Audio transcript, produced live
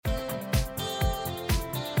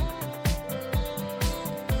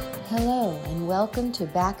welcome to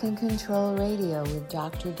Back in Control Radio with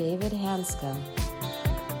Dr. David Hanscom.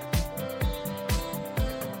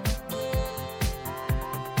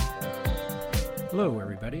 Hello,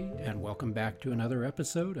 everybody, and welcome back to another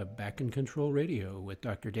episode of Back in Control Radio with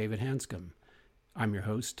Dr. David Hanscom. I'm your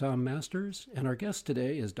host, Tom Masters, and our guest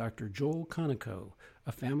today is Dr. Joel Conoco,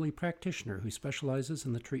 a family practitioner who specializes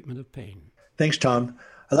in the treatment of pain. Thanks, Tom.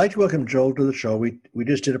 I'd like to welcome Joel to the show. We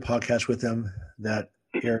just did a podcast with him that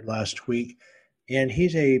aired last week, and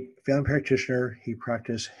he's a family practitioner. He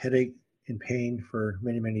practiced headache and pain for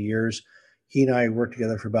many, many years. He and I worked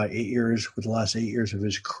together for about 8 years, with the last 8 years of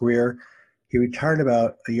his career. He retired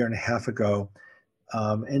about a year and a half ago,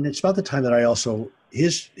 and it's about the time that I also,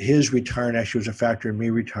 his retiring actually was a factor in me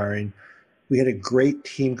retiring. We had a great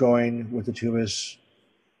team going with the two of us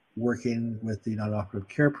working with the Non-Operative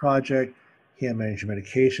Care Project, him managing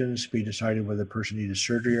medications. We decided whether the person needed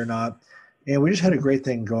surgery or not, and we just had a great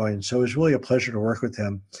thing going. So it was really a pleasure to work with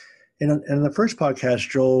him. And in the first podcast,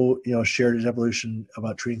 Joel, shared his evolution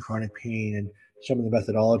about treating chronic pain and some of the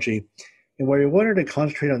methodology. And what I wanted to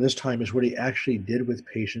concentrate on this time is what he actually did with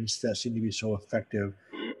patients that seemed to be so effective.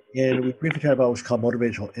 And we briefly talked about what's called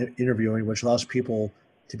motivational interviewing, which allows people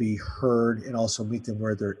to be heard and also meet them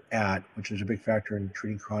where they're at, which is a big factor in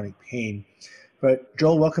treating chronic pain. But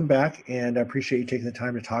Joel, welcome back, and I appreciate you taking the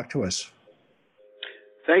time to talk to us.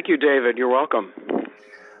 Thank you, David. You're welcome.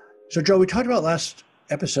 So, Joel, we talked about last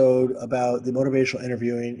episode about the motivational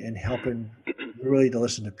interviewing and helping really to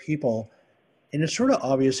listen to people. And it's sort of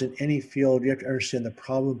obvious in any field, you have to understand the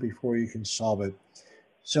problem before you can solve it.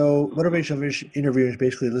 So motivational interviewing is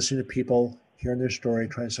basically listening to people, hearing their story,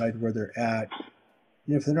 trying to decide where they're at.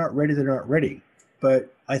 And if they're not ready, they're not ready.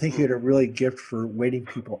 But I think you had a really gift for waiting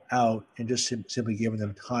people out and just simply giving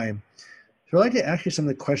them time. So I'd like to ask you some of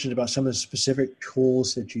the questions about some of the specific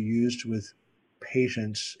tools that you used with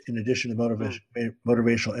patients in addition to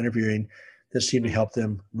motivational interviewing that seem to help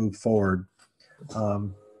them move forward.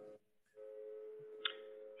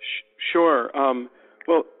 Sure.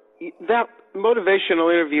 Well, that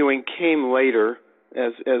motivational interviewing came later,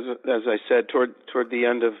 as I said, toward the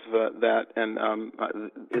end of that, and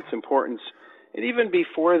its importance. And even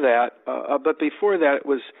before that, but before that, it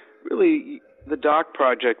was really the DOC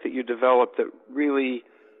project that you developed that really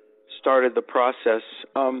started the process.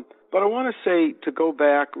 But I want to say, to go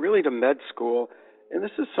back really to med school, and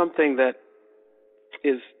this is something that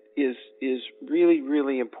is really,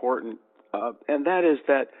 really important, and that is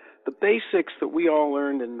that the basics that we all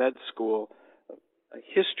learned in med school, a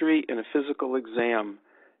history and a physical exam,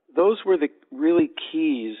 those were the really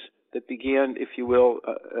keys that began, if you will,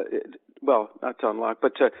 not to unlock,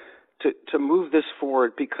 but to move this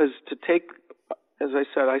forward. Because to take, as I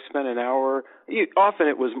said, I spent an hour.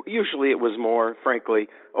 Usually it was more, frankly,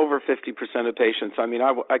 over 50% of patients. I mean,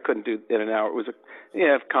 I couldn't do it in an hour. It was you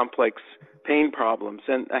have complex pain problems,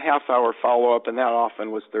 and a half-hour follow-up, and that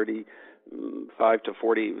often was 35 to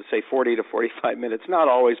 40, say 40 to 45 minutes. Not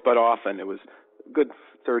always, but often. It was a good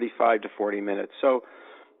 35 to 40 minutes. So,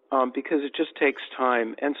 because it just takes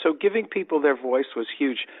time. And so giving people their voice was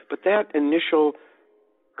huge. But that initial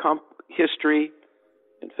history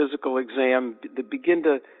and physical exam, they begin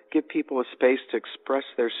to give people a space to express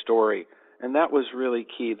their story. And that was really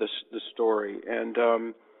key, the story. And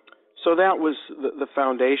so that was the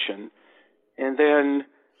foundation. And then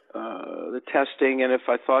the testing, and if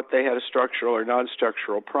I thought they had a structural or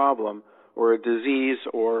non-structural problem or a disease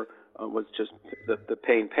or was just the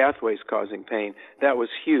pain pathways causing pain, that was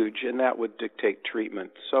huge, and that would dictate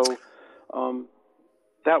treatment. So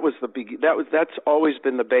that was that's always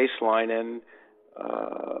been the baseline, and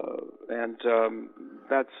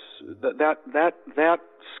that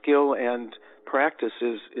skill and practice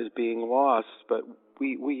is being lost. But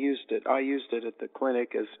we used it. I used it at the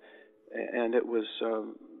clinic and it was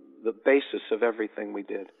the basis of everything we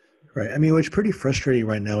did. Right. I mean, what's pretty frustrating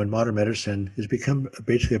right now in modern medicine is become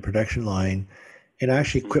basically a production line. And I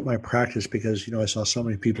actually quit my practice because, I saw so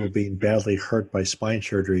many people being badly hurt by spine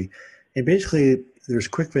surgery. And basically, there's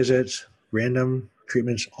quick visits, random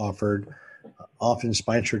treatments offered, often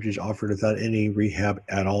spine surgery is offered without any rehab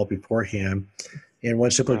at all beforehand. And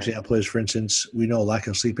one simple example is, for instance, we know lack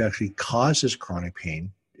of sleep actually causes chronic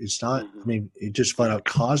pain. It's not, it just flat out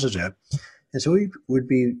causes it. And so we would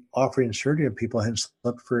be offering surgery and people hadn't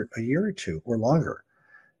slept for a year or two or longer.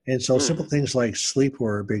 And so simple things like sleep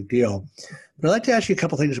were a big deal. But I'd like to ask you a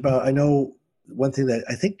couple things about, I know one thing that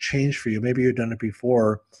I think changed for you, maybe you've done it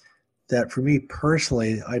before, that for me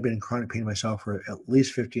personally, I've been in chronic pain myself for at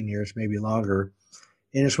least 15 years, maybe longer.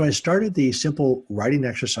 And it's when I started the simple writing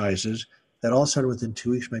exercises that all of a sudden within 2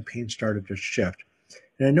 weeks, my pain started to shift.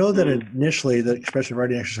 And I know that initially the expressive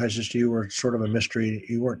writing exercises to you were sort of a mystery.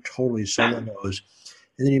 You weren't totally sold on those.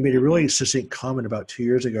 And then you made a really succinct comment about 2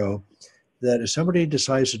 years ago that if somebody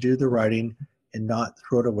decides to do the writing and not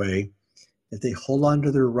throw it away, if they hold on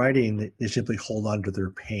to their writing, they simply hold on to their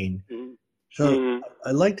pain. So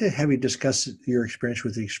I'd like to have you discuss your experience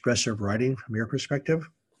with the expressive writing from your perspective.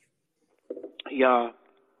 Yeah.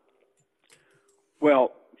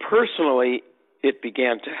 Well, personally, it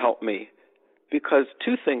began to help me because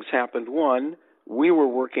two things happened. One, we were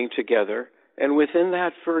working together, and within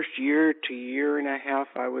that first year to year and a half,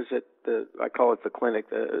 I was at I call it the clinic,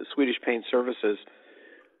 the Swedish Pain Services.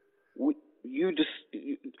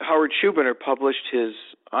 Howard Schubiner published his,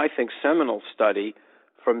 I think, seminal study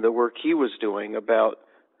from the work he was doing about,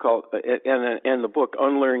 and the book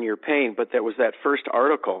Unlearn Your Pain, but there was that first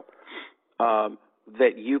article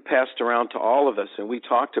that you passed around to all of us, and we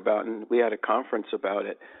talked about, and we had a conference about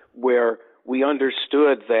it, where we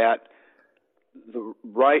understood that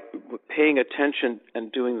paying attention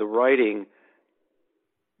and doing the writing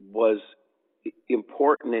was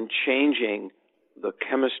important in changing the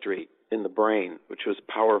chemistry in the brain, which was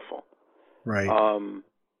powerful. Right.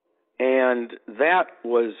 And that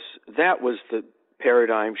was the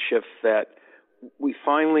paradigm shift that we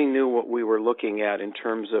finally knew what we were looking at in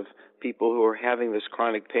terms of people who were having this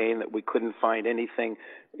chronic pain, that we couldn't find anything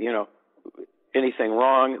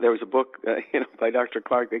wrong. There was a book, by Dr.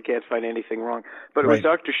 Clark, they can't find anything wrong. But it was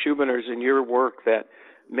Dr. Schubiner's and your work that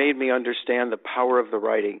made me understand the power of the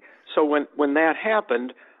writing. So when that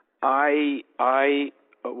happened,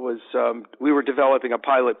 we were developing a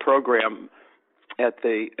pilot program at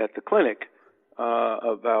the clinic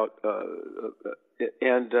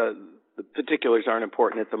and the particulars aren't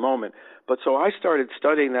important at the moment. But so I started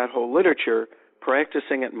studying that whole literature,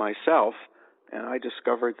 practicing it myself, and I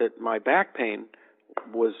discovered that my back pain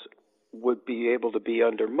would be able to be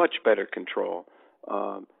under much better control.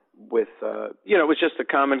 It was just a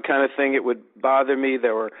common kind of thing. It would bother me.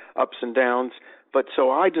 There were ups and downs. But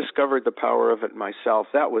so I discovered the power of it myself.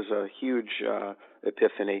 That was a huge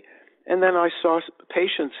epiphany. And then I saw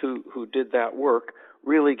patients who did that work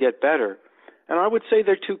really get better. And I would say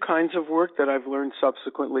there are two kinds of work that I've learned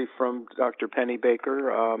subsequently from Dr.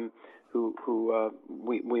 Pennebaker, who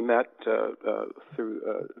we met through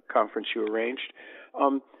a conference you arranged.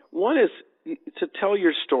 One is to tell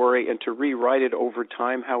your story and to rewrite it over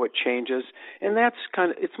time, how it changes. And that's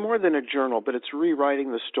it's more than a journal, but it's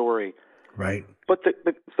rewriting the story. Right. But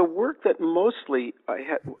the work that mostly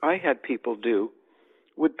I had people do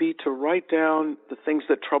would be to write down the things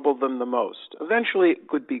that troubled them the most. Eventually, it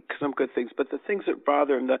could be some good things, but the things that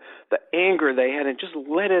bother them, the anger they had, and just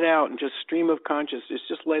let it out, and just stream of consciousness,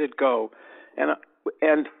 just let it go. And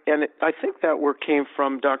I think that work came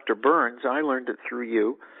from Dr. Burns. I learned it through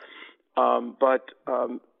you,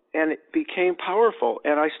 and it became powerful.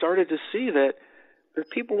 And I started to see that if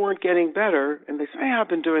people weren't getting better, and they say, "Hey, I've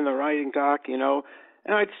been doing the writing, doc," and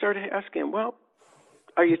I'd start asking them, "Well,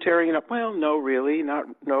 are you tearing it up?" "Well, no, really,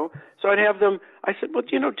 no." So I'd have them, I said, "Well,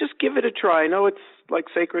 just give it a try. I know it's like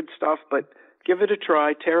sacred stuff, but give it a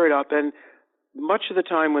try, tear it up." And much of the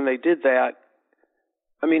time when they did that,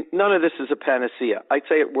 I mean, none of this is a panacea. I'd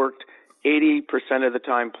say it worked 80% of the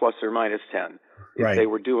time, plus or minus 10, if they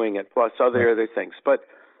were doing it, plus other things. But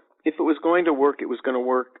if it was going to work, it was going to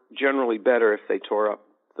work generally better if they tore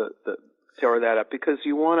that up, because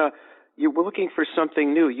you're looking for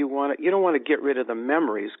something new. You don't want to get rid of the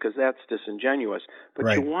memories, because that's disingenuous.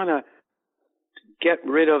 But you want to get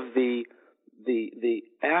rid of the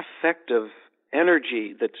affective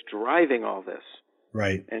energy that's driving all this,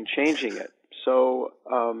 and changing it. So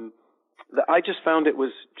I just found it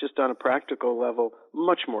was just on a practical level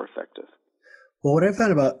much more effective. Well, what I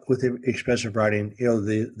found about with the expressive writing,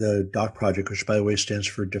 the DOC project, which by the way stands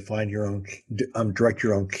for Define Your Own, Direct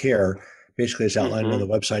Your Own Care. Basically, it's outlined on the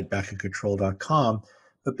website backincontrol.com.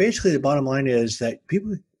 But basically, the bottom line is that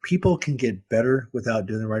people can get better without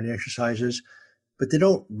doing the writing exercises, but they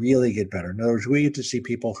don't really get better. In other words, we get to see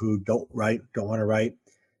people who don't want to write,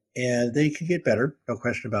 and they can get better, no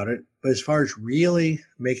question about it. But as far as really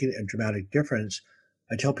making a dramatic difference,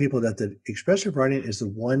 I tell people that the expressive writing is the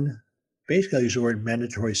one, basically I use the word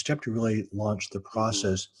mandatory step to really launch the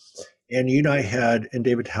process. And you and I and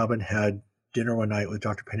David Taubman had dinner one night with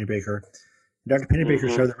Dr. Pennebaker. Dr.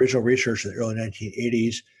 Pennebaker started the original research in the early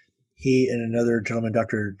 1980s. He and another gentleman,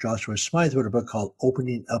 Dr. Joshua Smythe, wrote a book called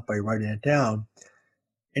Opening Up by Writing It Down.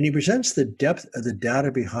 And he presents the depth of the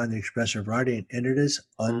data behind the expressive writing, and it is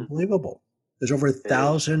unbelievable. There's over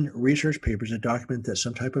 1,000 research papers that document that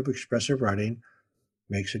some type of expressive writing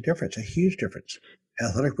makes a difference, a huge difference.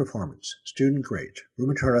 athletic performance, student grades,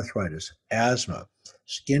 rheumatoid arthritis, asthma,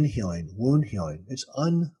 skin healing, wound healing. It's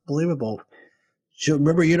unbelievable. So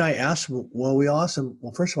remember, you and I asked him, well, we asked him,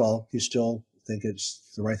 well, first of all, do you still think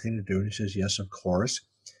it's the right thing to do? And he says, yes, of course.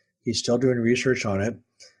 He's still doing research on it.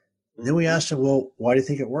 Then we asked him, well, why do you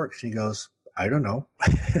think it works? And he goes, I don't know.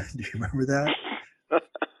 Do you remember that?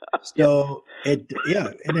 So and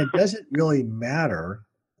it doesn't really matter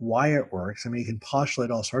why it works. I mean, you can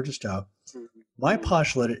postulate all sorts of stuff. My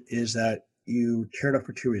postulate is that you tear it up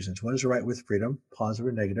for two reasons. One is the right with freedom, positive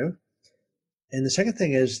or negative. And the second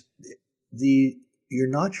thing is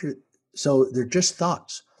so they're just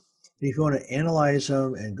thoughts. And if you want to analyze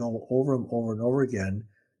them and go over them over and over again,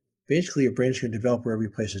 basically your brain's going to develop wherever you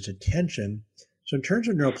place its attention. So in terms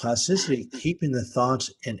of neuroplasticity, keeping the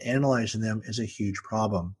thoughts and analyzing them is a huge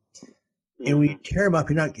problem. And when you tear them up,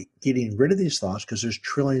 you're not getting rid of these thoughts because there's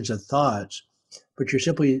trillions of thoughts, but you're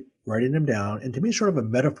simply writing them down. And to me, it's sort of a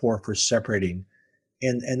metaphor for separating.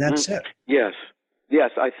 And that's it. Yes.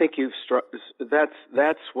 I think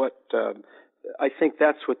that's what I think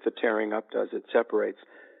that's what the tearing up does. It separates.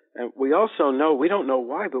 And we also know, we don't know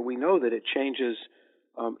why, but we know that it changes.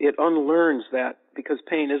 It unlearns that, because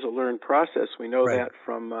pain is a learned process. We know that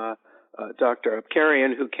from Dr.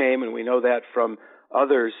 Apkarian, who came, and we know that from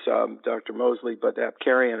others, Dr. Mosley, but Dr.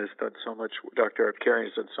 Apkarian has done so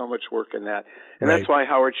much work in that. And that's why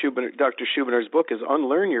Dr. Schubiner book is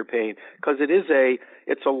Unlearn Your Pain, because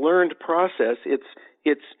it's a learned process.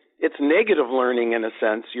 It's negative learning in a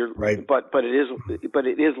sense. But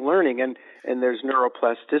it is learning, and there's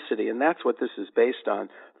neuroplasticity, and that's what this is based on.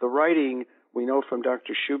 The writing, we know from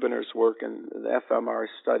Dr. Schubiner's work and the fMR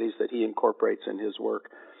studies that he incorporates in his work,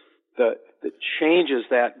 that changes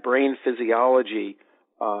that brain physiology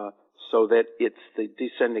so that the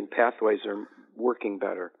descending pathways are working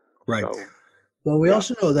better. Right. So, well, we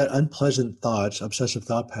also know that unpleasant thoughts, obsessive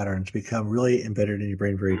thought patterns, become really embedded in your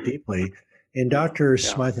brain very deeply. And Dr.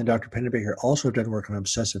 Smythe and Dr. Pennebaker also have done work on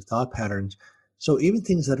obsessive thought patterns. So even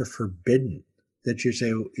things that are forbidden, that you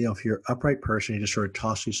say, if you're an upright person, you just sort of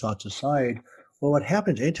toss these thoughts aside. Well, what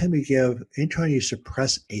happens anytime you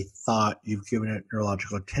suppress a thought, you've given it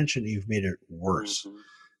neurological attention, you've made it worse.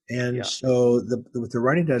 And so what the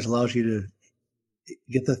writing does allows you to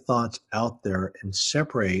get the thoughts out there and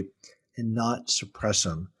separate and not suppress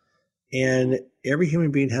them. And every human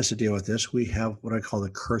being has to deal with this. We have what I call the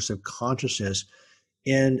curse of consciousness.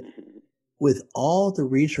 And with all the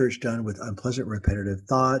research done with unpleasant repetitive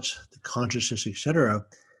thoughts, the consciousness, etc.,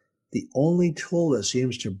 the only tool that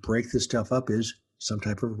seems to break this stuff up is some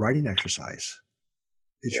type of writing exercise.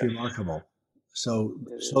 It's remarkable. So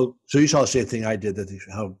you saw the same thing I did,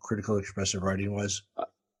 how critical expressive writing was.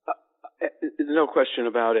 No question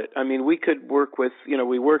about it. I mean, we could work with,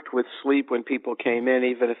 we worked with sleep when people came in,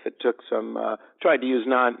 even if it took some, tried to use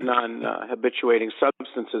non-habituating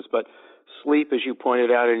substances, but sleep, as you pointed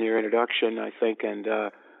out in your introduction, I think, and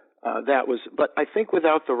but I think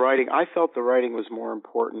without the writing, I felt the writing was more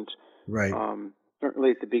important. Right.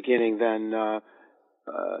 Certainly at the beginning than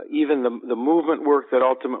even the movement work that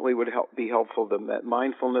ultimately would be helpful, that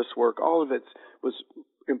mindfulness work, all of it was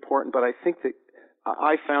important, but I think that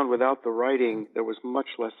I found without the writing, there was much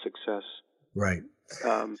less success. Right.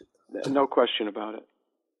 No question about it.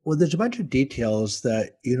 Well, there's a bunch of details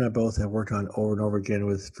that you and I both have worked on over and over again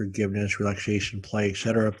with forgiveness, relaxation, play,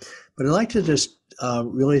 etc. But I'd like to just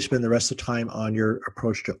really spend the rest of the time on your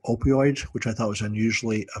approach to opioids, which I thought was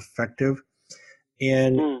unusually effective.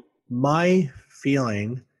 And my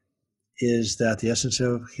feeling is that the essence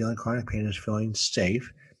of healing chronic pain is feeling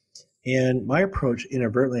safe. And my approach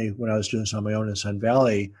inadvertently, when I was doing this on my own in Sun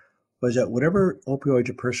Valley, was that whatever opioids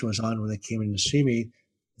a person was on when they came in to see me,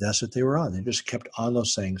 that's what they were on. They just kept on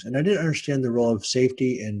those things. And I didn't understand the role of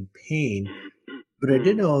safety and pain, but I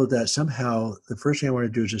did know that somehow the first thing I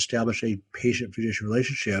wanted to do is establish a patient-physician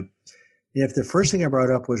relationship. And if the first thing I brought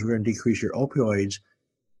up was we're going to decrease your opioids,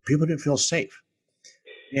 people didn't feel safe.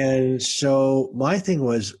 And so my thing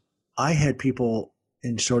was I had people,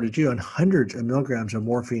 and so did you, on hundreds of milligrams of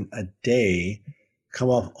morphine a day come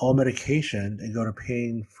off all medication and go to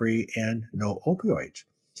pain-free and no opioids.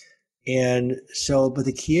 And so, but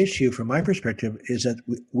the key issue from my perspective is that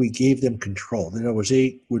we gave them control. In other words,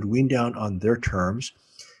 they would wean down on their terms,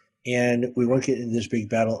 and we won't get into this big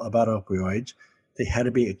battle about opioids. They had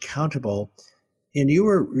to be accountable. And you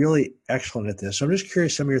were really excellent at this. So I'm just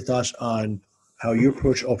curious some of your thoughts on how you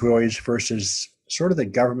approach opioids versus sort of the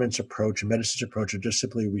government's approach and medicine's approach of just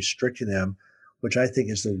simply restricting them, which I think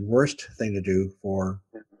is the worst thing to do for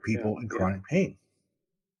people in chronic pain.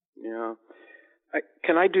 Yeah.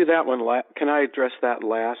 Can I do that one? Can I address that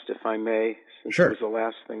last, if I may? Since Sure. It was the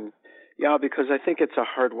last thing. Yeah, because I think it's a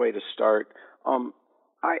hard way to start.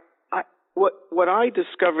 What I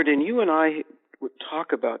discovered, and you and I would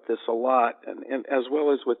talk about this a lot, and as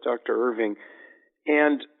well as with Dr. Irving,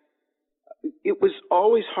 and it was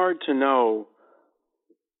always hard to know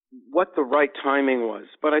what the right timing was.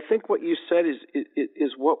 But I think what you said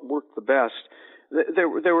is what worked the best. There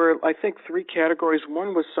were, I think, three categories.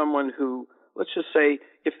 One was someone who, let's just say,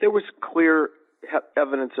 if there was clear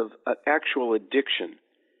evidence of actual addiction,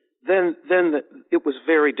 then it was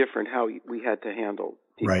very different how we had to handle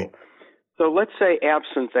people. Right. So let's say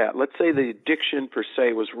absent that, let's say the addiction per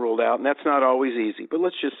se was ruled out, and that's not always easy, but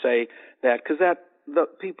let's just say that, because the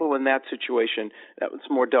people in that situation, that was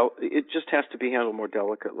it just has to be handled more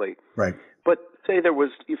delicately. Right. But say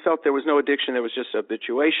you felt there was no addiction, there was just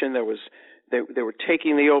habituation, they were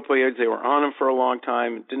taking the opioids, they were on them for a long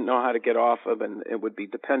time, didn't know how to get off of them, and it would be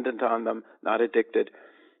dependent on them, not addicted.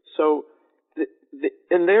 So,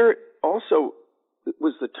 and there also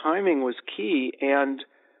was the timing was key, and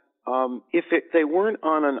if they weren't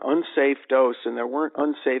on an unsafe dose and there weren't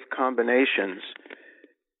unsafe combinations,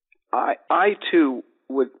 I too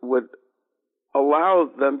would allow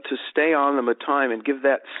them to stay on them a time and give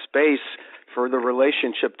that space for the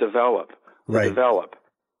relationship to develop.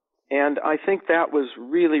 And I think that was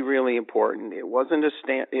really, really important. It wasn't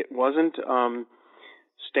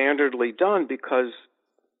standardly done, because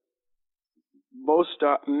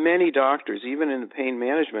many doctors, even in pain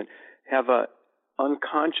management, have a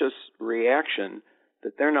unconscious reaction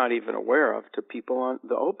that they're not even aware of to people on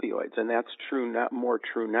the opioids, and that's more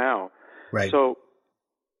true now. Right. So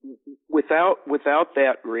without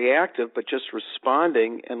that reactive, but just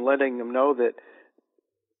responding and letting them know that,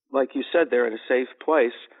 like you said, they're in a safe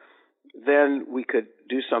place, then we could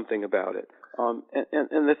do something about it.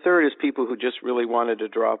 And the third is people who just really wanted to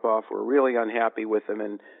drop off, were really unhappy with them,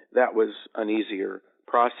 and that was an easier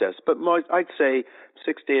process. But I'd say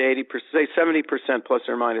 60 to 80%, say 70% plus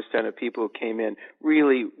or minus 10 of people who came in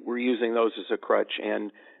really were using those as a crutch,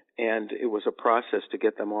 and it was a process to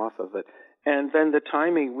get them off of it. And then the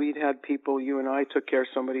timing, we'd had people, you and I took care of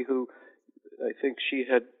somebody who, I think she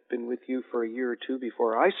had been with you for a year or two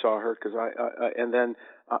before I saw her, because and then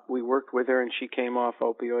we worked with her, and she came off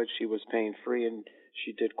opioids. She was pain-free, and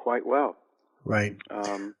she did quite well. Right.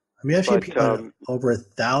 I've seen people on over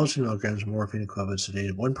 1,000 milligrams of morphine equivalents a day.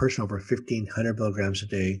 One person over 1,500 milligrams a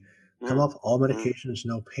day, come off all medications,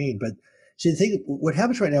 no pain. But see, the thing, what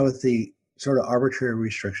happens right now with the sort of arbitrary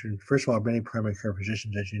restriction, first of all, many primary care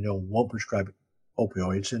physicians, as you know, won't prescribe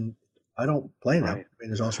opioids, and I don't blame them. I mean,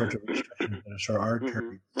 there's all sorts of restrictions that are sort of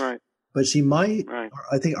arbitrary. Right. But see, I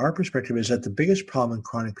think our perspective is that the biggest problem in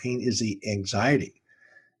chronic pain is the anxiety.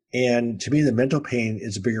 And to me, the mental pain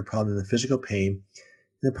is a bigger problem than the physical pain.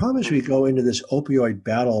 And the problem is we go into this opioid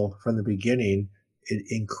battle from the beginning, it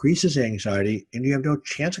increases anxiety, and you have no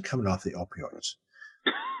chance of coming off the opioids.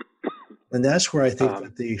 And that's where I think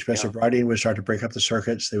that the expressive writing would start to break up the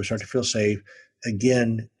circuits. They would start to feel safe.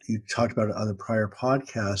 Again, you talked about it on the prior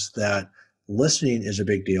podcast, that listening is a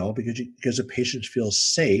big deal because the patients feel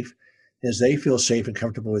safe. As they feel safe and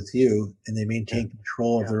comfortable with you, and they maintain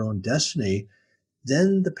control of their own destiny,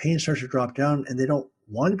 then the pain starts to drop down, and they don't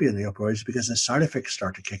want to be on the opioids because the side effects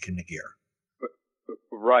start to kick into gear.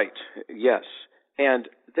 Right. Yes. And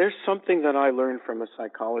there's something that I learned from a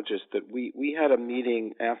psychologist that we had a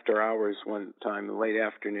meeting after hours one time, late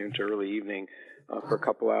afternoon to early evening, for a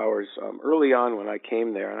couple hours early on when I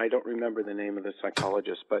came there, and I don't remember the name of the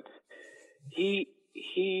psychologist, but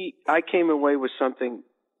I came away with something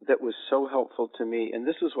that was so helpful to me, and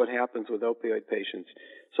this is what happens with opioid patients.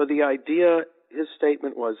 So the idea, his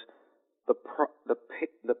statement was, the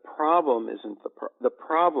problem isn't the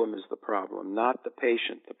problem is the problem, not the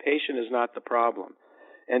patient. The patient is not the problem.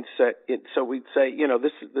 And so we'd say,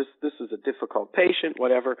 this is a difficult patient,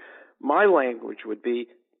 whatever. My language would be,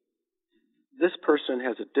 this person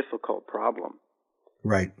has a difficult problem.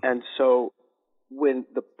 Right. And so when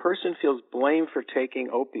the person feels blame for taking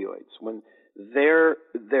opioids, when they're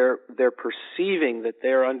perceiving that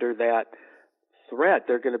they're under that threat,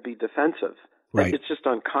 they're going to be defensive. Right. It's just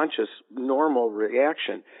unconscious, normal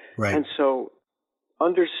reaction. Right. And so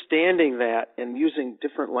understanding that and using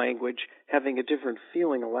different language, having a different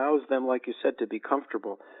feeling allows them, like you said, to be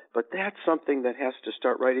comfortable. But that's something that has to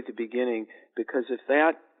start right at the beginning, because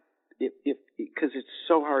because it's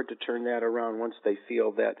so hard to turn that around once they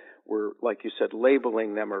feel that we're, like you said,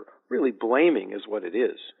 labeling them, or really blaming is what it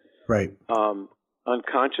is. Right.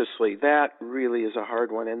 Unconsciously, that really is a hard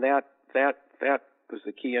one, and that was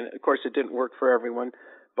the key. And of course, it didn't work for everyone,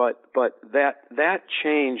 but that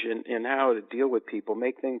change in how to deal with people,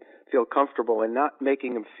 make them feel comfortable, and not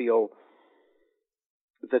making them feel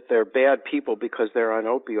that they're bad people because they're on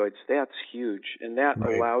opioids, that's huge, and that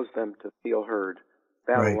allows them to feel heard.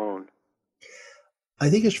 That alone. I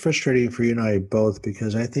think it's frustrating for you and I both,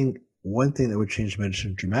 because I think one thing that would change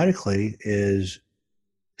medicine dramatically is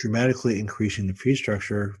dramatically increasing the fee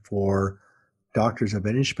structure for doctors of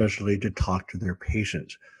any specialty to talk to their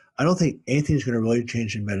patients. I don't think anything's going to really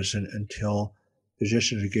change in medicine until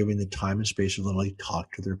physicians are given the time and space to literally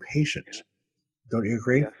talk to their patients. Don't you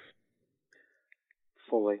agree? Yes.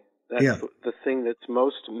 Fully. That's the thing that's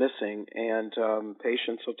most missing, and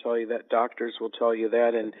patients will tell you that, doctors will tell you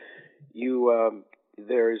that, and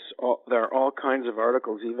there are all kinds of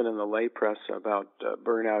articles, even in the lay press, about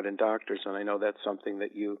burnout in doctors, and I know that's something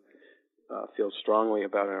that you feel strongly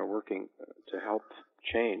about and are working to help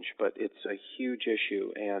change, but it's a huge issue,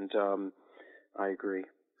 and I agree.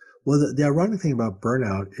 Well, the ironic thing about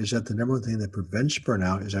burnout is that the number one thing that prevents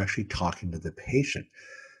burnout is actually talking to the patient.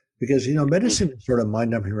 Because, medicine is sort of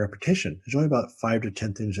mind-numbing repetition. There's only about 5 to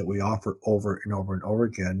 10 things that we offer over and over and over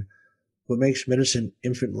again. What makes medicine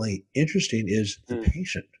infinitely interesting is the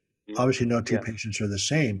patient. Obviously, no two patients are the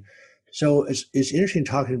same. So it's interesting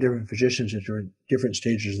talking to different physicians at different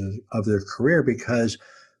stages of their career, because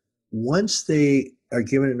once they are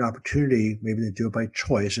given an opportunity, maybe they do it by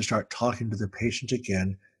choice, to start talking to their patients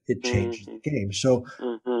again, it changes the game. So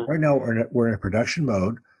right now we're in a production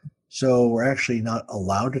mode. So we're actually not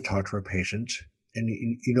allowed to talk to our patients. And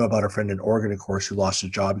you know about our friend in Oregon, of course, who lost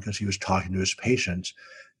his job because he was talking to his patients.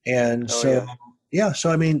 And so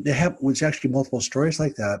I mean, it's actually multiple stories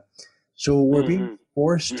like that. So we're being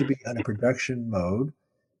forced to be on a production mode,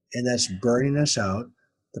 and that's burning us out.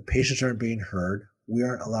 The patients aren't being heard. We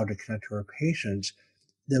aren't allowed to connect to our patients.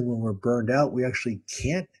 Then when we're burned out, we actually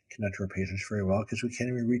can't connect to our patients very well, because we can't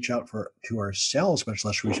even reach out to ourselves, much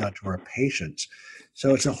less reach out to our patients.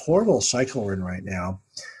 So it's a horrible cycle we're in right now.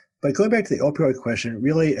 But going back to the opioid question,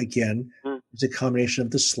 really, again, it's a combination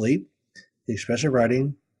of the sleep, the expressive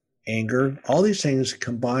writing, anger, all these things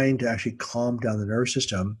combine to actually calm down the nervous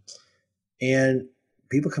system. And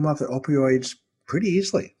people come off their opioids pretty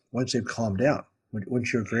easily once they've calmed down.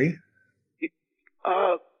 Wouldn't you agree?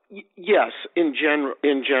 Yes, in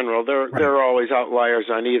general, there are always outliers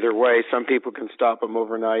on either way. Some people can stop them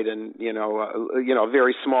overnight, and a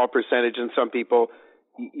very small percentage, and some people,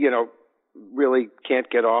 really can't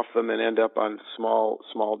get off them and end up on small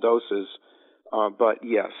doses. But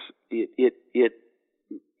yes, it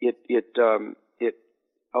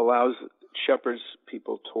allows, shepherds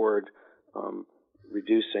people toward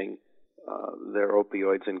reducing their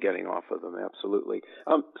opioids and getting off of them. Absolutely.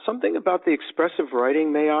 Something about the expressive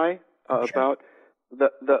writing, may I? About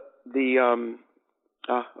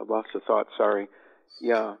I've lost the thought. Sorry.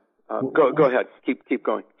 Yeah. Go ahead. Keep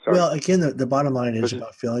going. Sorry. Well, again, the bottom line is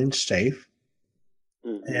about feeling safe,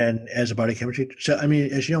 and as a body chemistry. So, I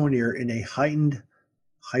mean, as you know, when you're in a heightened,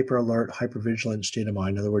 hyper alert, hyper vigilant state of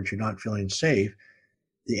mind, in other words, you're not feeling safe,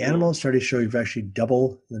 the animal studies show you've actually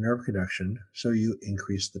double the nerve conduction, so you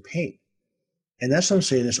increase the pain. And that's what I'm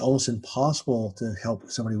saying. It's almost impossible to help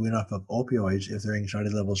somebody wean off of opioids if their anxiety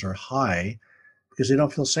levels are high, because they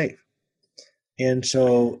don't feel safe. And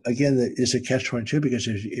so, again, it's a catch-22, because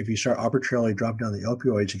if you start arbitrarily dropping down the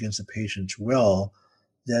opioids against the patient's will,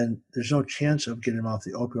 then there's no chance of getting them off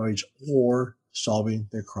the opioids or solving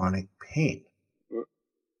their chronic pain.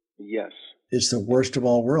 Yes. It's the worst of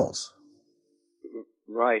all worlds.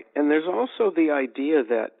 Right. And there's also the idea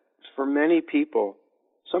that for many people,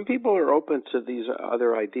 some people are open to these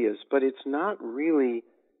other ideas, but it's not really,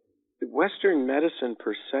 Western medicine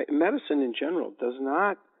per se, medicine in general, does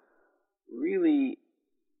not really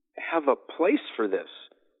have a place for this.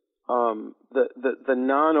 The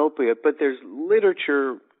non-opiate, but there's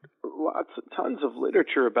literature, tons of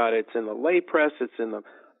literature about it. It's in the lay press, it's in the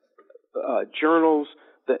journals,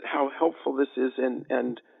 that how helpful this is, and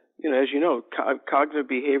as you know, cognitive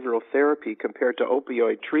behavioral therapy compared to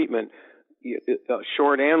opioid treatment,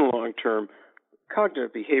 short and long term,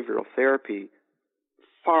 cognitive behavioral therapy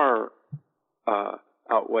far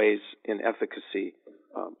outweighs in efficacy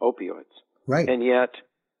opioids. Right. And yet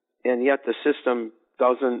the system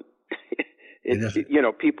doesn't.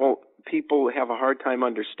 People have a hard time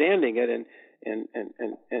understanding it, and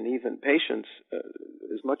even patients,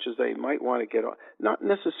 as much as they might want to get off, not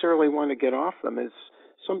necessarily want to get off them, is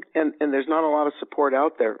and there's not a lot of support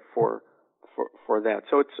out there for that.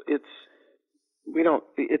 So it's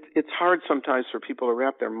hard sometimes for people to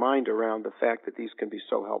wrap their mind around the fact that these can be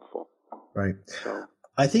so helpful. Right. So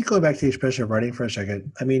I think, going back to the expressive writing for a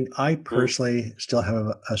second, I mean, I personally still have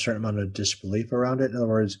a certain amount of disbelief around it. In other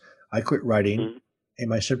words, I quit writing and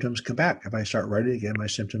my symptoms come back. If I start writing again, my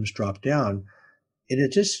symptoms drop down. And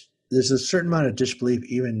there's a certain amount of disbelief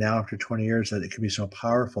even now after 20 years that it can be so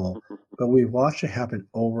powerful, but we've watched it happen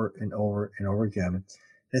over and over and over again.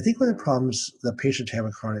 And I think one of the problems that patients have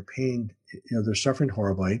in chronic pain, they're suffering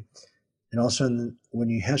horribly. And all of a sudden, when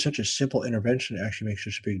you have such a simple intervention that actually makes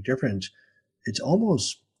such a big difference, it's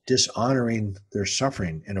almost dishonoring their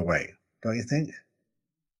suffering in a way, don't you think?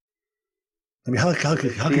 I mean, how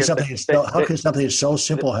can something so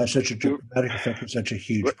simple have such a dramatic effect on such a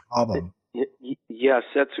huge problem? Yes,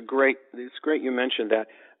 it's great you mentioned that.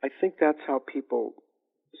 I think that's how people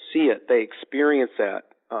see it. They experience that.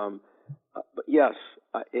 But yes,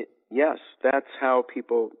 that's how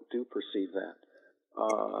people do perceive that.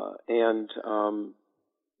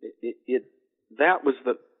 That was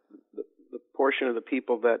the portion of the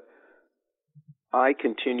people that I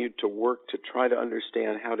continued to work to try to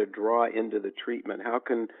understand how to draw into the treatment. How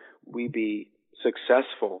can we be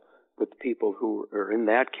successful with people who are in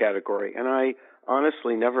that category? And I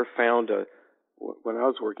honestly never found when I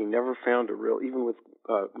was working, never found a real, even with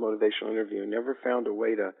motivational interviewing, never found a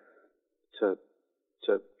way to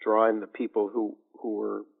draw in the people who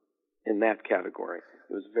were in that category.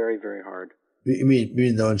 It was very, very hard. You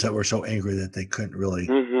mean the ones that were so angry that they couldn't really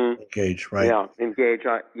engage, right? Yeah, engage.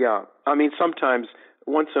 I mean, sometimes,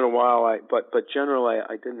 once in a while, but generally,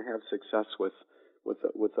 I didn't have success with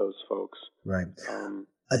those folks. Right.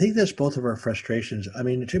 I think that's both of our frustrations. I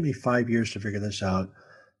mean, it took me 5 years to figure this out,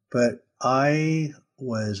 but I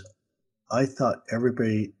thought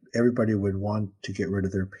everybody would want to get rid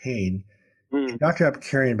of their pain. And Dr.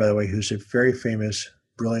 Apkarian, by the way, who's a very famous,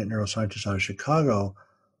 brilliant neuroscientist out of Chicago,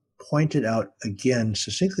 pointed out again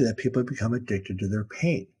succinctly that people become addicted to their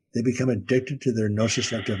pain. They become addicted to their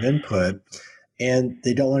nociceptive input, and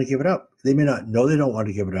they don't want to give it up. They may not know they don't want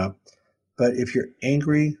to give it up, but if you're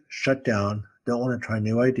angry, shut down, don't want to try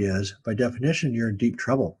new ideas, by definition, you're in deep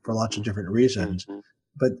trouble for lots of different reasons.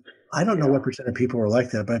 But I don't know what percent of people are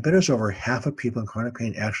like that, but I bet it's over half of people in chronic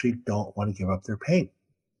pain actually don't want to give up their pain.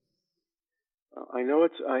 I know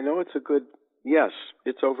it's a good, yes,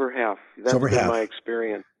 it's over half. That's been my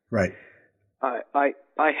experience. Right. I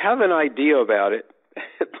have an idea about it,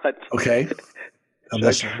 but okay.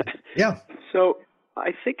 Yeah. So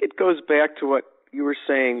I think it goes back to what you were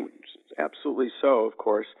saying, absolutely so, of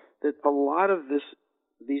course, that a lot of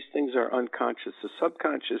these things are unconscious. The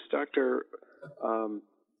subconscious, Dr.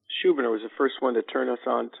 Schubiner was the first one to turn us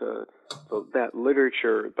on to that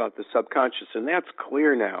literature about the subconscious, and that's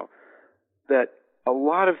clear now, that a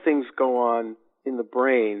lot of things go on in the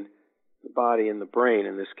brain, the body and the brain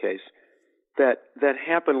in this case, that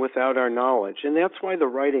happen without our knowledge. And that's why the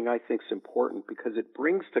writing, I think, is important, because it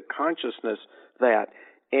brings to consciousness that.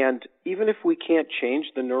 And even if we can't change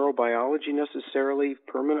the neurobiology necessarily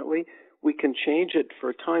permanently, we can change it for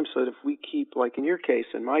a time, so that if we keep, like in your case,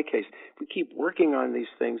 in my case, if we keep working on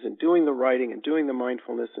these things and doing the writing and doing the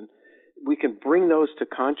mindfulness, and we can bring those to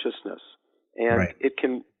consciousness, and it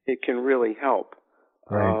can really help.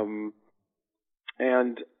 Right.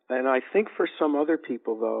 And I think for some other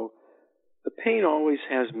people, though, the pain always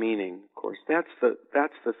has meaning. Of course, that's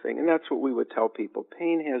the thing, and that's what we would tell people.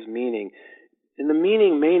 Pain has meaning, and the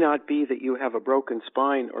meaning may not be that you have a broken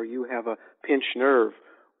spine, or you have a pinched nerve,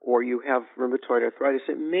 or you have rheumatoid arthritis.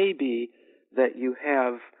 It may be that you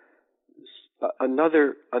have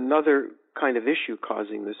another kind of issue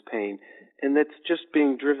causing this pain, and that's just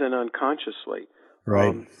being driven unconsciously.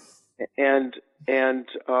 Right.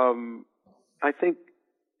 I think,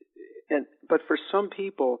 but for some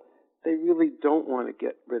people, they really don't want to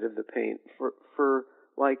get rid of the pain for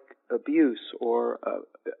like abuse or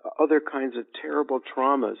other kinds of terrible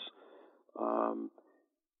traumas.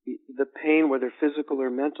 The pain, whether physical or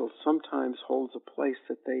mental, sometimes holds a place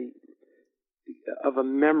that of a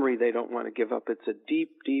memory they don't want to give up. It's a deep,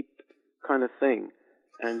 deep kind of thing.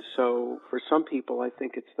 And so for some people, I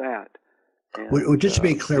think it's that. And, well, just to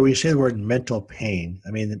be clear, when you say the word mental pain,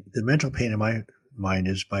 I mean, the mental pain in my mind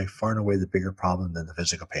is by far and away the bigger problem than the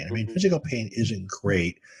physical pain. I mean, physical pain isn't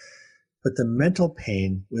great, but the mental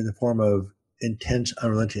pain with a form of intense,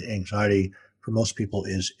 unrelenting anxiety for most people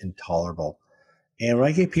is intolerable. And when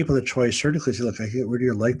I gave people the choice surgically, I said, look, I can get rid of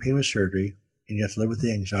your leg pain with surgery, and you have to live with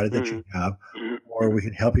the anxiety that you have, or we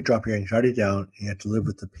can help you drop your anxiety down, and you have to live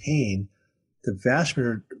with the pain. The vast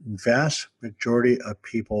majority of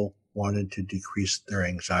people wanted to decrease their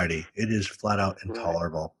anxiety. It is flat out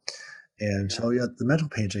intolerable. And so, the mental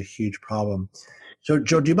pain is a huge problem. So,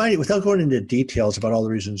 Joe, do you mind, without going into details about all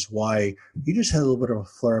the reasons why, you just had a little bit of a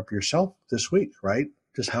flare up yourself this week, right?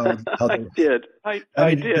 Just how I did.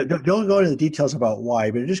 I did. Don't go into the details about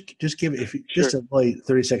why, but just give just a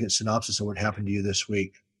 30-second synopsis of what happened to you this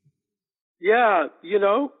week. Yeah,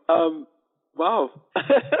 Wow.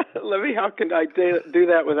 How can I do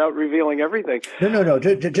that without revealing everything? No.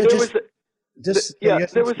 There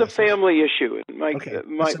was a family issue.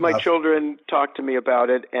 My children talked to me about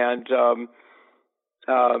it, and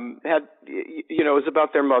it was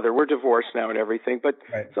about their mother. We're divorced now and everything, but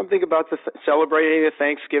something about celebrating the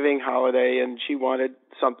Thanksgiving holiday, and she wanted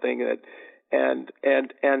something and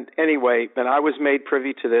anyway, and I was made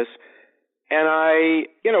privy to this, and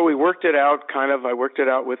we worked it out I worked it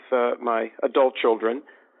out with my adult children,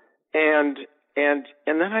 and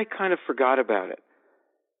then I kind of forgot about it.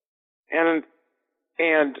 And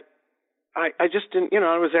I just didn't,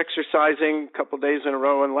 I was exercising a couple of days in a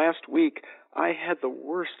row, and last week I had the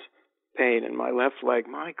worst pain in my left leg.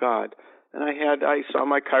 My God. And I saw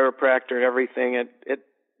my chiropractor and everything. It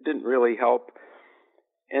didn't really help.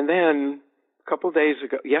 And then a couple of days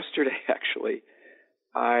ago, yesterday actually,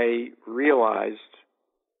 I realized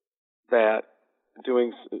that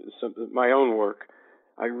doing my own work,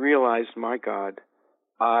 I realized, my God,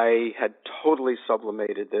 I had totally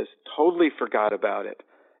sublimated this, totally forgot about it,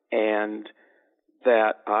 and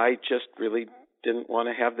that I just really didn't want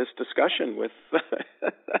to have this discussion with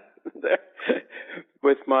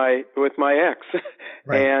with my ex,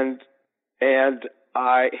 right. and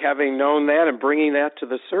I, having known that and bringing that to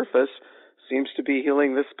the surface, seems to be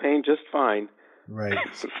healing this pain just fine. Right.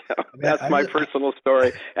 So that's my personal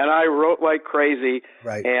story, and I wrote like crazy,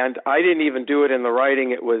 right. And I didn't even do it in the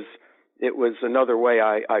writing. It was another way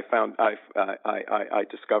I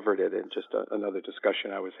discovered it in just another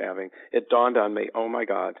discussion I was having. It dawned on me, oh my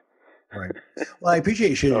God. Right. Well, I appreciate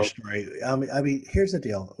you sharing your story. I mean, here's the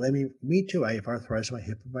deal. I mean, me too. I have arthritis in my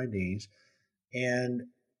hip and my knees, and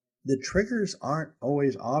the triggers aren't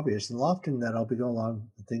always obvious. And often that I'll be going along,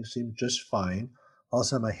 things seem just fine. All of a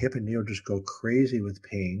sudden, my hip and knee will just go crazy with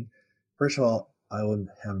pain. First of all, I would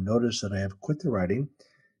have noticed that I have quit the writing.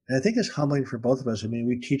 And I think it's humbling for both of us. I mean,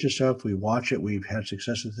 we teach this stuff, we watch it, we've had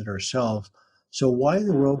success with it ourselves. So why in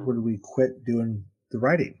the world would we quit doing the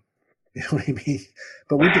writing? You know what I mean?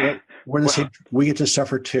 But we do it. We're the same. We get to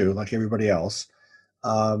suffer too, like everybody else.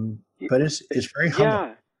 But it's very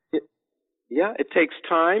humbling. Yeah, it takes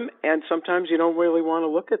time, and sometimes you don't really want to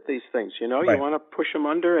look at these things. You know, right. You want to push them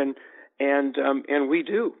under, and we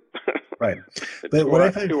do. Right. But what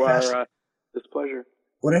I find displeasure.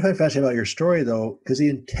 What I find fascinating about your story, though, because the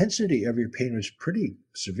intensity of your pain was pretty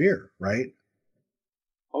severe, right?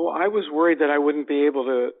 Oh, I was worried that I wouldn't be able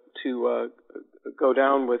to go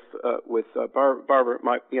down with Barbara,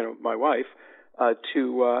 my wife,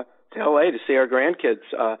 to LA to see our grandkids.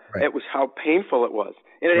 Right. It was how painful it was,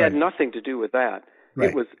 and it had nothing to do with that. Right.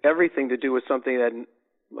 It was everything to do with something that.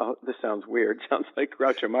 Well, this sounds weird. Sounds like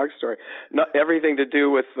Groucho Marx story. Not everything to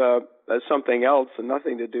do with something else, and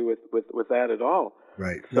nothing to do with that at all.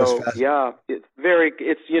 Right. So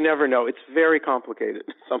it's you never know. It's very complicated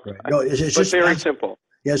sometimes. Right. No, it's just very simple.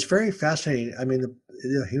 Yeah, it's very fascinating. I mean,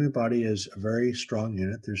 the human body is a very strong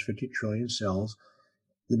unit. There's 50 trillion cells.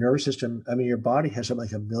 The nervous system, I mean, your body has something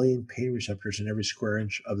like 1 million pain receptors in every square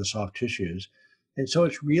inch of the soft tissues. And so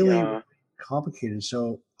it's really complicated.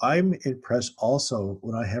 So I'm impressed also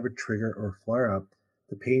when I have a trigger or flare up,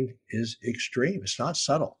 the pain is extreme. It's not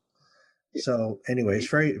subtle. So anyway, it's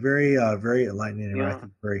very, very, very enlightening and I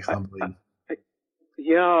think very humbling.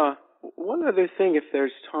 One other thing, if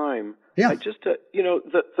there's time. Yeah. I just,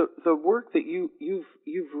 the work that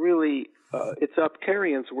you've really, it's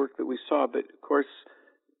Apkarian's work that we saw, but of course,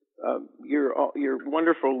 your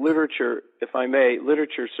wonderful literature, if I may,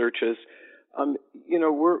 literature searches.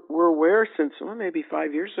 We're aware since maybe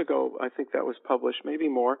 5 years ago, I think that was published, maybe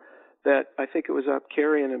more, that I think it was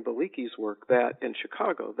Apkarian and Baliki's work that in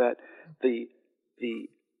Chicago, that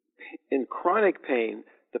in chronic pain,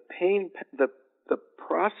 the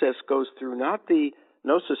process goes through not the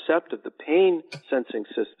nociceptive, the pain sensing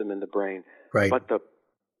system in the brain, right. but the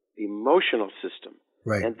emotional system.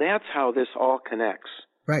 Right. And that's how this all connects.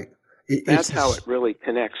 Right. That's how it really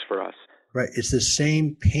connects for us. Right. It's the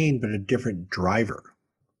same pain, but a different driver.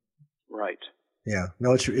 Right. Yeah.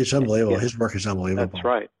 No, it's unbelievable. His work is unbelievable. That's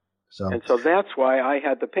right. So that's why I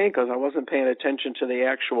had the pain, because I wasn't paying attention to the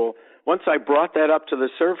actual. Once I brought that up to the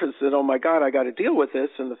surface, that, oh my God, I got to deal with this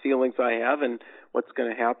and the feelings I have and what's going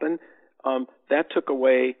to happen. That took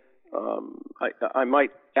away. I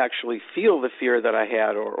might actually feel the fear that I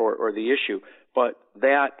had or the issue, but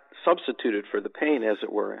that substituted for the pain, as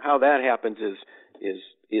it were. How that happens is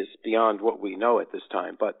beyond what we know at this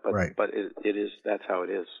time. But it is. That's how it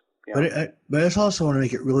is. Yeah. But I just also want to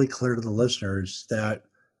make it really clear to the listeners that,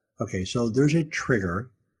 okay, so there's a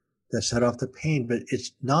trigger that set off the pain, but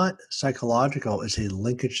it's not psychological. It's a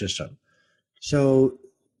linkage system. So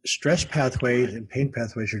stress pathways and pain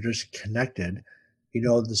pathways are just connected. You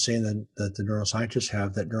know, the saying that the neuroscientists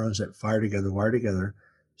have, that neurons that fire together wire together.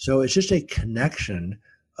 So it's just a connection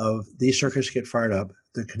of these circuits get fired up.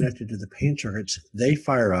 They're connected to the pain circuits. They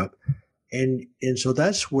fire up. And so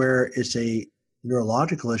that's where it's a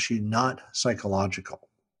neurological issue, not psychological.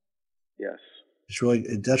 Yes. It's really,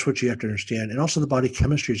 that's what you have to understand. And also the body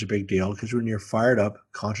chemistry is a big deal, because when you're fired up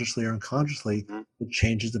consciously or unconsciously, it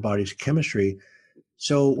changes the body's chemistry.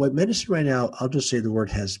 So what medicine right now, I'll just say the word,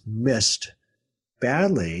 has missed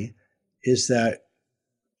badly, is that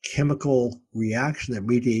chemical reaction that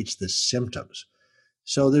mediates the symptoms.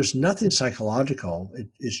 So there's nothing psychological. It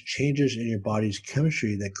is changes in your body's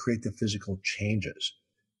chemistry that create the physical changes.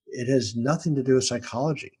 It has nothing to do with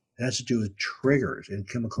psychology. It has to do with triggers and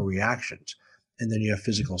chemical reactions. And then you have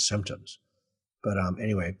physical symptoms. But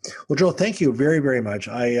anyway, well, Joel, thank you very, very much.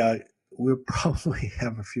 We'll probably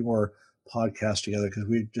have a few more podcasts together, because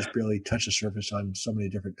we just barely touched the surface on so many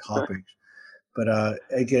different topics. But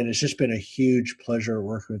again, it's just been a huge pleasure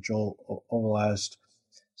working with Joel over the last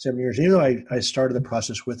 7 years. Even though I started the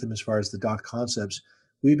process with him as far as the Doc Concepts,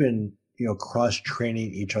 we've been,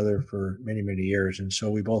 cross-training each other for many, many years. And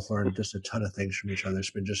so we both learned just a ton of things from each other.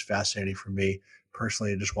 It's been just fascinating for me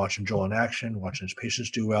personally, just watching Joel in action, watching his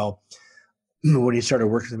patients do well. When he started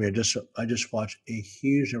working with me, I just watched a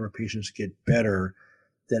huge number of patients get better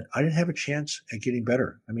that I didn't have a chance at getting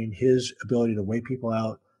better. I mean, his ability to weigh people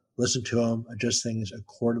out, listen to them, adjust things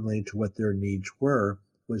accordingly to what their needs were,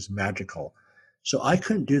 was magical. So I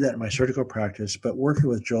couldn't do that in my surgical practice, but working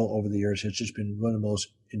with Joel over the years has just been one of the most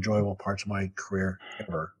enjoyable parts of my career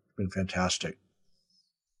ever. It's been fantastic.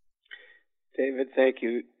 David, thank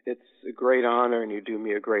you. It's a great honor, and you do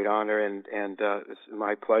me a great honor, and it's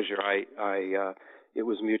my pleasure. It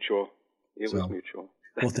was mutual. It was mutual.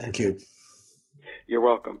 Well, thank you. You're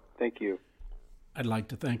welcome. Thank you. I'd like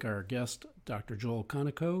to thank our guest, Dr. Joel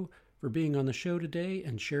Conoco, for being on the show today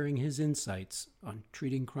and sharing his insights on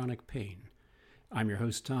treating chronic pain. I'm your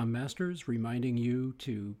host, Tom Masters, reminding you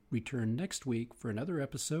to return next week for another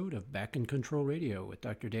episode of Back in Control Radio with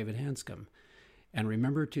Dr. David Hanscom. And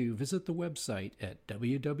remember to visit the website at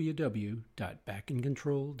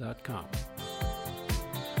www.backincontrol.com.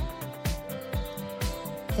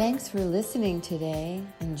 Thanks for listening today,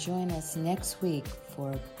 and join us next week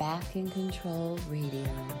for Back in Control Radio.